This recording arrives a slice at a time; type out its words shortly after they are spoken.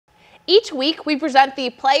Each week, we present the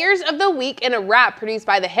Players of the Week in a rap produced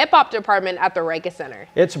by the Hip Hop Department at the Riekes Center.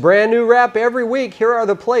 It's brand new rap every week. Here are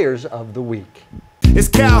the Players of the Week. It's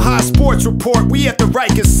Cal High Sports Report. We at the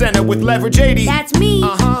Riekes Center with Leverage 80. That's me.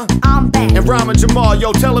 I'm back. And Rama Jamal,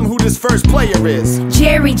 yo, tell him who this first player is.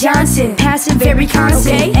 Jerry Johnson, passing very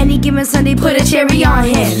constant. Okay. Any given Sunday, put a cherry on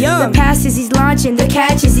him. The passes he's launching, the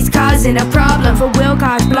catches he's causing a problem for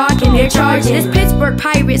Wilcox blocking their charges. This Pittsburg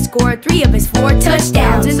Pirates scored 3 of his 4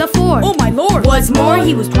 touchdowns in the 4th. Oh my lord! What's more,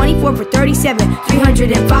 he was 24 for 37,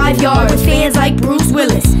 305 yards. With fans like Bruce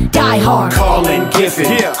Willis, die hard. Colin, Giffen,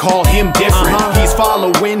 call him different. He's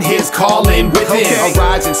following his calling within. A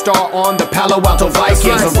rising star on the Palo Alto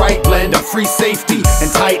Vikings. A right blend of free safety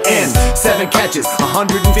and tight end. 7 catches,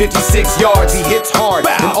 156 yards. He hits hard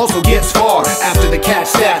and also gets far. After the catch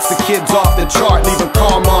stats, the kid's off the chart, leaving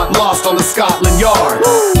Carmont lost on the Scotland Yard.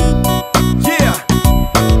 Yeah,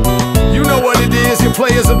 you know what it is, your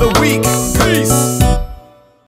Players of the Week.